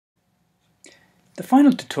The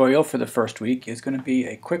final tutorial for the first week is going to be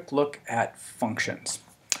a quick look at functions.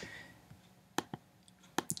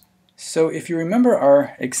 So if you remember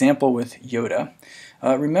our example with Yoda,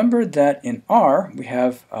 remember that in R we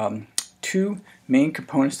have two main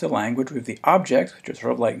components to the language. We have the objects, which are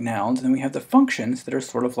sort of like nouns, and then we have the functions that are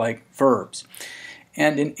sort of like verbs.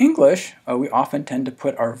 And in English, we often tend to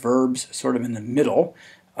put our verbs sort of in the middle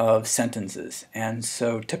of sentences. And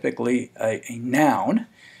so typically a noun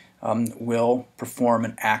will perform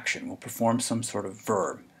an action, will perform some sort of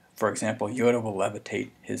verb. For example, Yoda will levitate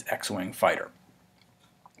his X-Wing fighter.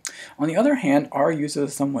 On the other hand, R uses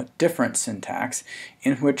a somewhat different syntax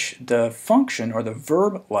in which the function or the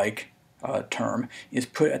verb-like term is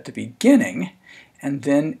put at the beginning, and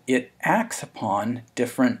then it acts upon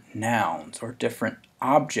different nouns or different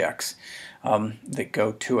objects that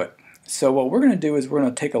go to it. So what we're going to do is we're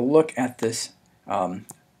going to take a look at this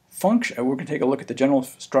function. We're going to take a look at the general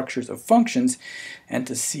structures of functions and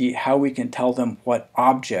to see how we can tell them what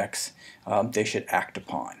objects they should act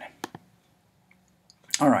upon.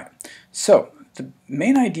 Alright, so the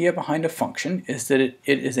main idea behind a function is that it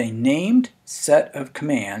is a named set of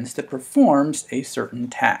commands that performs a certain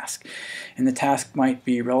task. And the task might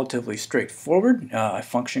be relatively straightforward. A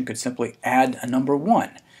function could simply add a number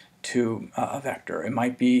 1 to a vector. It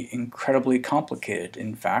might be incredibly complicated.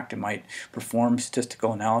 In fact, it might perform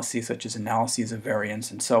statistical analyses such as analyses of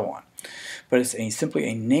variance and so on. But it's simply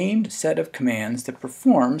a named set of commands that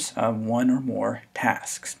performs one or more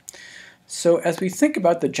tasks. So as we think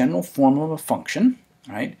about the general form of a function,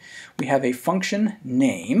 right, we have a function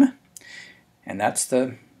name, and that's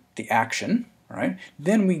the action, right?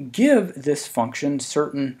 Then we give this function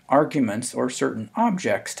certain arguments or certain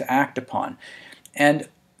objects to act upon. And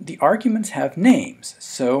the arguments have names.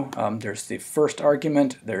 So there's the first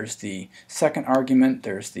argument, there's the second argument,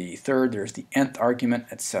 there's the third, there's the nth argument,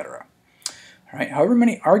 etc. All right, however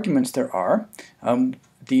many arguments there are,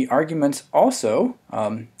 the arguments also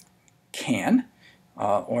can,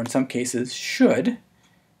 or in some cases should,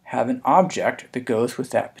 have an object that goes with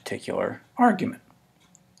that particular argument.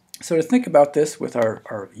 So to think about this with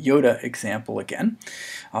our Yoda example again,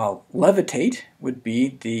 levitate would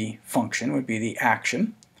be the function, would be the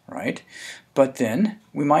action, right? But then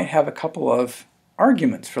we might have a couple of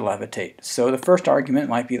arguments for levitate. So the first argument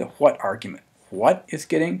might be the what argument. What is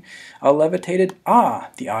getting levitated? Ah,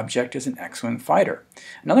 the object is an X-Wing fighter.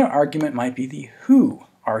 Another argument might be the who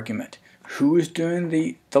argument. Who is doing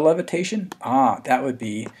the levitation? Ah, that would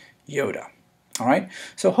be Yoda. All right.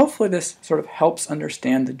 So hopefully this sort of helps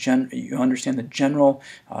understand you understand the general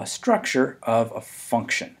structure of a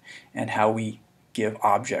function and how we give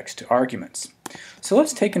objects to arguments. So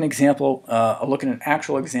let's take an example, a look at an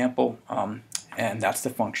actual example, and that's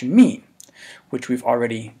the function mean, which we've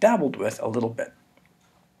already dabbled with a little bit.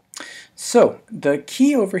 So the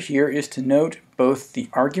key over here is to note both the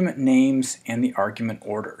argument names and the argument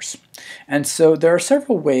orders. And so there are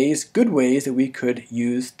several ways, good ways, that we could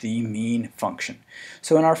use the mean function.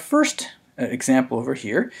 So in our first example over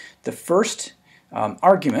here, the first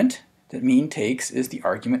argument that mean takes is the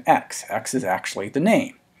argument x. X is actually the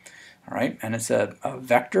name. All right, and it's a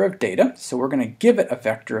vector of data, so we're going to give it a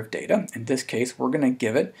vector of data. In this case, we're going to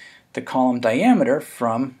give it the column diameter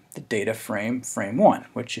from the data frame, frame 1,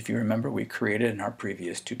 which, if you remember, we created in our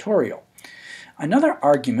previous tutorial. Another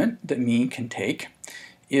argument that mean can take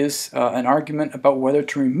is an argument about whether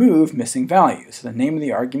to remove missing values. So the name of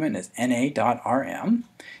the argument is na.rm,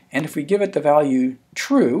 and if we give it the value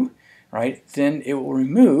true, right, then it will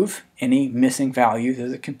remove any missing values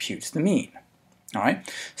as it computes the mean. All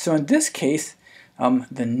right. So in this case,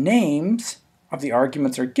 the names of the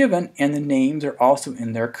arguments are given, and the names are also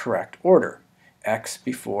in their correct order, x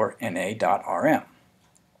before na.rm.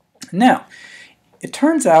 Now, it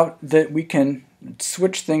turns out that we can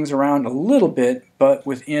switch things around a little bit, but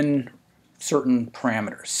within certain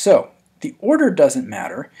parameters. So the order doesn't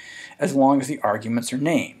matter as long as the arguments are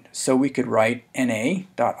named. So we could write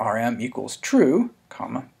na.rm equals true,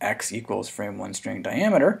 comma, x equals frame 1 string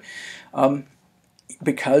diameter,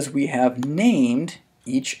 because we have named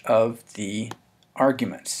each of the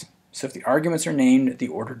arguments. So if the arguments are named, the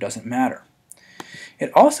order doesn't matter.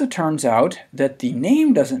 It also turns out that the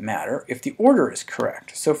name doesn't matter if the order is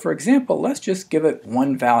correct. So for example, let's just give it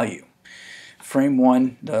one value, frame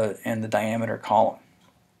 1 and the diameter column.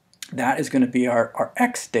 That is going to be our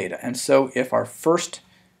x data. And so if our first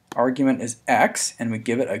argument is x and we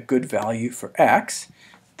give it a good value for x,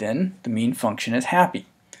 then the mean function is happy.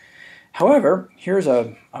 However, here's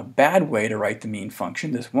a bad way to write the mean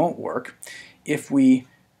function. This won't work. If we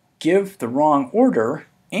give the wrong order,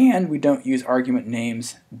 and we don't use argument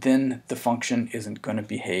names, then the function isn't going to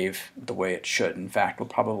behave the way it should. In fact, will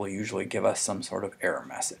probably usually give us some sort of error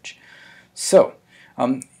message. So,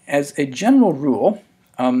 as a general rule,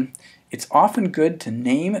 it's often good to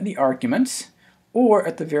name the arguments, or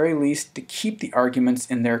at the very least to keep the arguments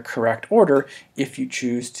in their correct order if you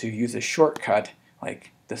choose to use a shortcut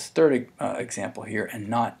like this third example here and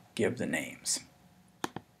not give the names.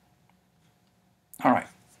 All right,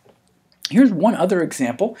 here's one other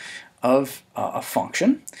example of a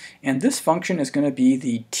function, and this function is going to be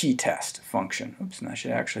the t-test function. Oops, and that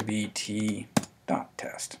should actually be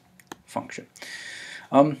t.test function.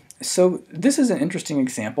 So this is an interesting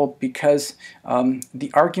example because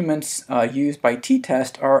the arguments used by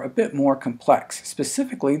t-test are a bit more complex.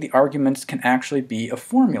 Specifically, the arguments can actually be a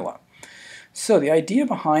formula. So the idea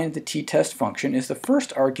behind the t-test function is the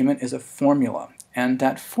first argument is a formula, and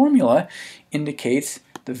that formula indicates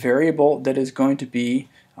the variable that is going to be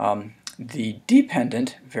the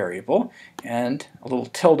dependent variable, and a little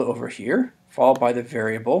tilde over here, followed by the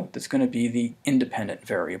variable that's going to be the independent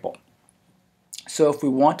variable. So if we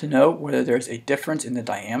want to know whether there's a difference in the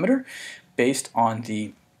diameter based on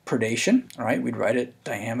the predation, all right, we'd write it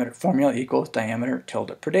diameter formula equals diameter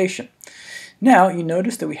tilde predation. Now you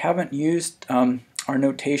notice that we haven't used our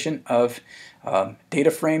notation of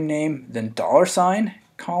data frame name then $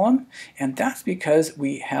 column, and that's because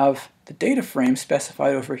we have the data frame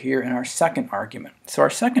specified over here in our second argument. So our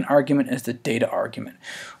second argument is the data argument.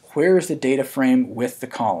 Where is the data frame with the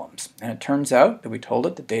columns? And it turns out that we told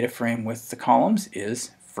it the data frame with the columns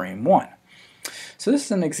is frame 1. So this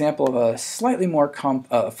is an example of a slightly more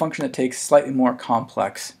function that takes slightly more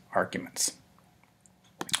complex arguments.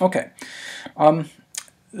 Okay,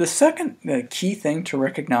 the second key thing to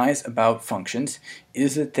recognize about functions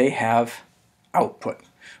is that they have output.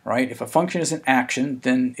 Right? If a function is an action,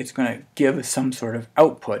 then it's going to give some sort of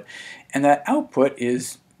output, and that output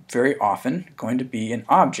is very often going to be an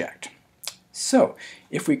object. So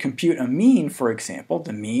if we compute a mean, for example,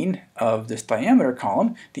 the mean of this diameter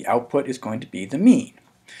column, the output is going to be the mean.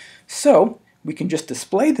 So we can just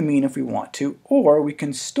display the mean if we want to, or we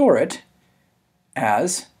can store it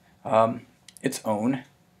as its own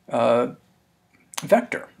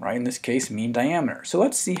vector, right? In this case, mean diameter. So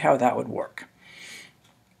let's see how that would work.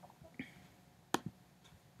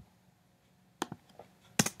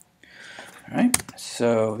 All right,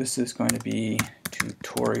 so this is going to be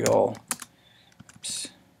tutorial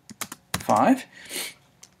 5.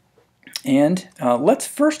 And let's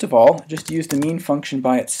first of all just use the mean function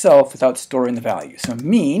by itself without storing the value. So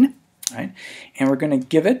mean, right, and we're going to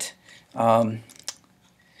give it the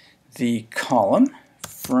column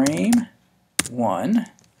frame 1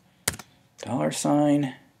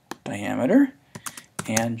 $ diameter,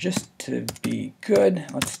 and just to be good,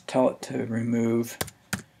 let's tell it to remove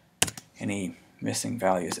any missing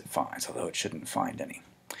values it finds, although it shouldn't find any.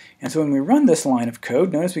 And so when we run this line of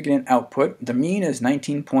code, notice we get an output. The mean is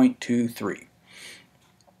 19.23.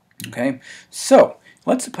 Okay, so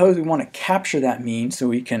let's suppose we want to capture that mean so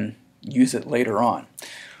we can use it later on.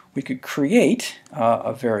 We could create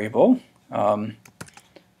a variable,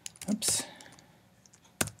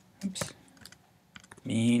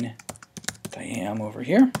 mean diam over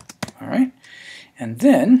here, all right, and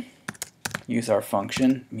then use our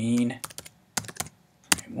function mean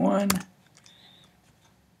 1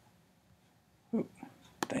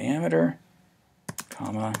 diameter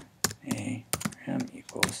comma am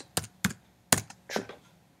equals true.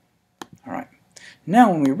 All right.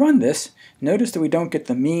 Now when we run this, notice that we don't get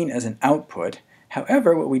the mean as an output.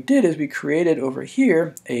 However, what we did is we created over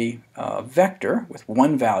here a vector with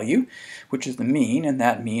one value, which is the mean, and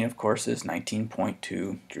that mean, of course, is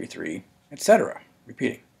 19.233, etc.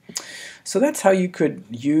 Repeating. So that's how you could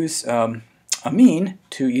use a mean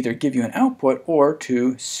to either give you an output or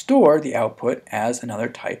to store the output as another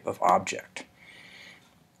type of object.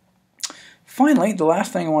 Finally, the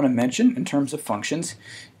last thing I want to mention in terms of functions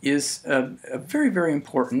is a very, very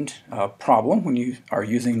important problem when you are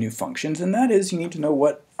using new functions, and that is you need to know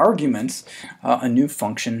what arguments a new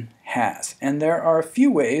function has. And there are a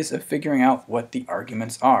few ways of figuring out what the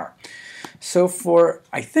arguments are. So for,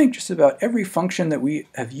 I think, just about every function that we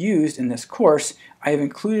have used in this course, I have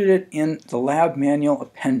included it in the lab manual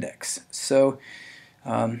appendix. So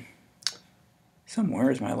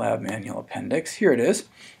somewhere is my lab manual appendix. Here it is.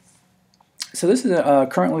 So this is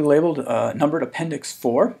currently labeled numbered Appendix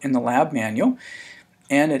 4 in the lab manual,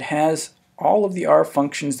 and it has all of the R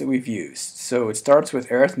functions that we've used. So it starts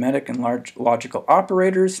with arithmetic and logical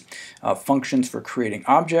operators, functions for creating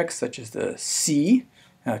objects such as the C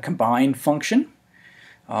combine function,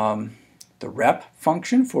 the rep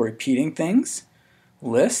function for repeating things,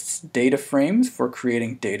 lists, data frames for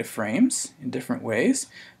creating data frames in different ways,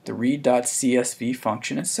 the read.csv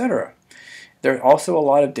function, etc. There are also a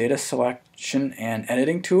lot of data selection and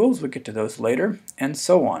editing tools, we'll get to those later, and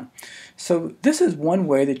so on. So this is one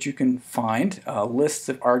way that you can find lists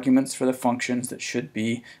of arguments for the functions that should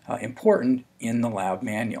be important in the lab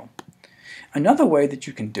manual. Another way that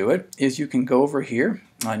you can do it is you can go over here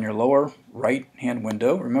on your lower right hand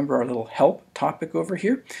window. Remember our little help topic over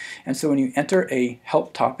here? And so when you enter a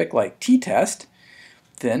help topic like t-test,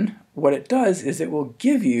 then what it does is it will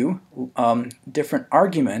give you different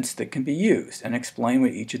arguments that can be used and explain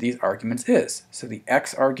what each of these arguments is. So the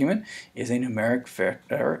x argument is a numeric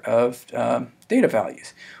vector of data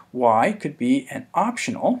values. Y could be an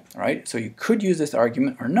optional, right? So you could use this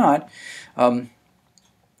argument or not.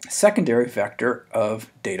 Secondary vector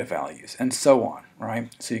of data values, and so on, right?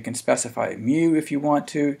 So you can specify mu if you want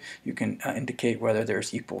to, you can indicate whether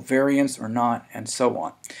there's equal variance or not, and so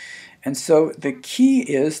on. And so the key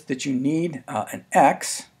is that you need an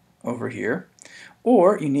x over here,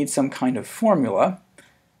 or you need some kind of formula,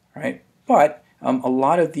 right? But a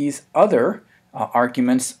lot of these other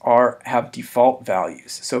arguments have default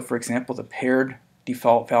values. So for example, the paired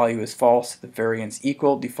default value is false, the variance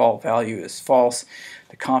equal default value is false,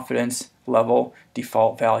 the confidence level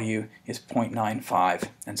default value is 0.95,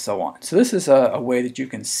 and so on. So this is a way that you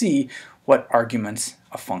can see what arguments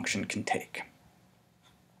a function can take.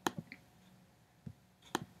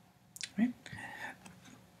 Right.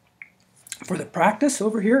 For the practice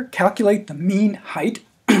over here, calculate the mean height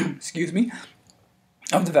excuse me,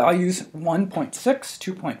 of the values 1.6,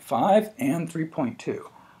 2.5, and 3.2.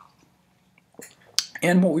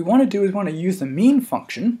 And what we want to do is we want to use the mean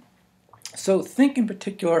function. So think in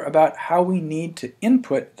particular about how we need to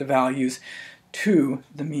input the values to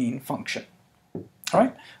the mean function. All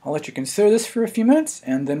right, I'll let you consider this for a few minutes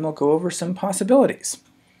and then we'll go over some possibilities.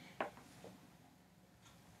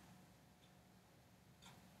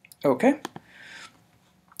 Okay,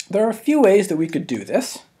 there are a few ways that we could do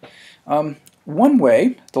this. One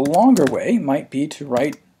way, the longer way, might be to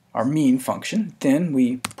write our mean function. Then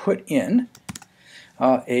we put in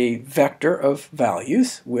a vector of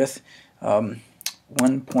values with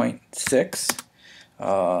 1.6,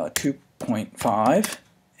 2.5,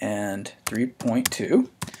 and 3.2.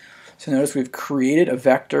 So notice we've created a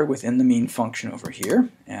vector within the mean function over here,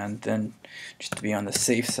 and then just to be on the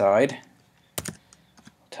safe side,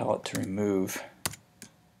 tell it to remove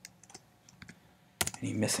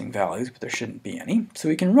any missing values, but there shouldn't be any. So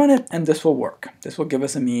we can run it and this will work. This will give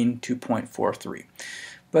us a mean 2.43.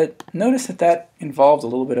 But notice that that involves a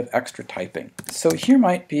little bit of extra typing. So here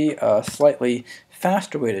might be a slightly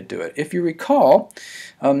faster way to do it. If you recall,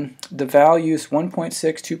 the values 1.6,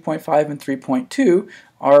 2.5, and 3.2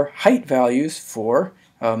 are height values for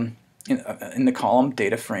in the column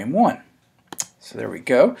data frame 1. So there we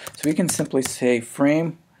go. So we can simply say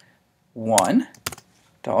frame 1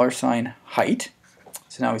 $height.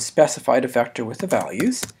 So now we specified a vector with the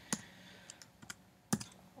values.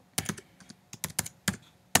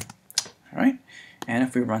 All right, and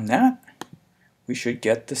if we run that, we should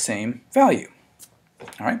get the same value.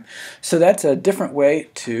 All right, so that's a different way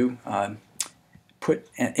to put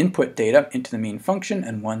and input data into the mean function,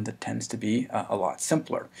 and one that tends to be a lot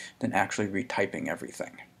simpler than actually retyping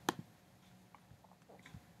everything.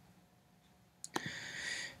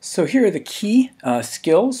 So here are the key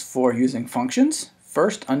skills for using functions.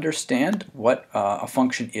 First, understand what a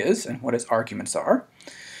function is and what its arguments are.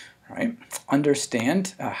 Right.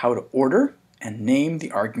 Understand how to order and name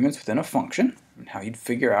the arguments within a function, and how you'd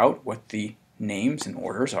figure out what the names and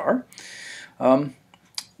orders are. In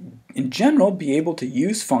general, be able to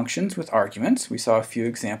use functions with arguments. We saw a few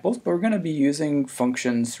examples, but we're going to be using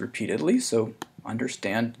functions repeatedly, so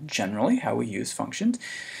understand generally how we use functions.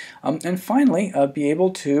 And finally, be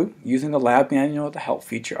able to, using the lab manual or the help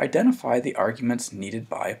feature, identify the arguments needed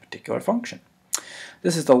by a particular function.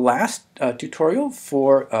 This is the last tutorial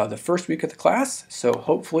for the first week of the class, so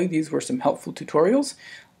hopefully these were some helpful tutorials.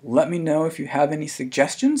 Let me know if you have any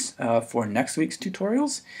suggestions for next week's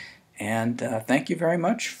tutorials, and thank you very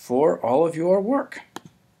much for all of your work.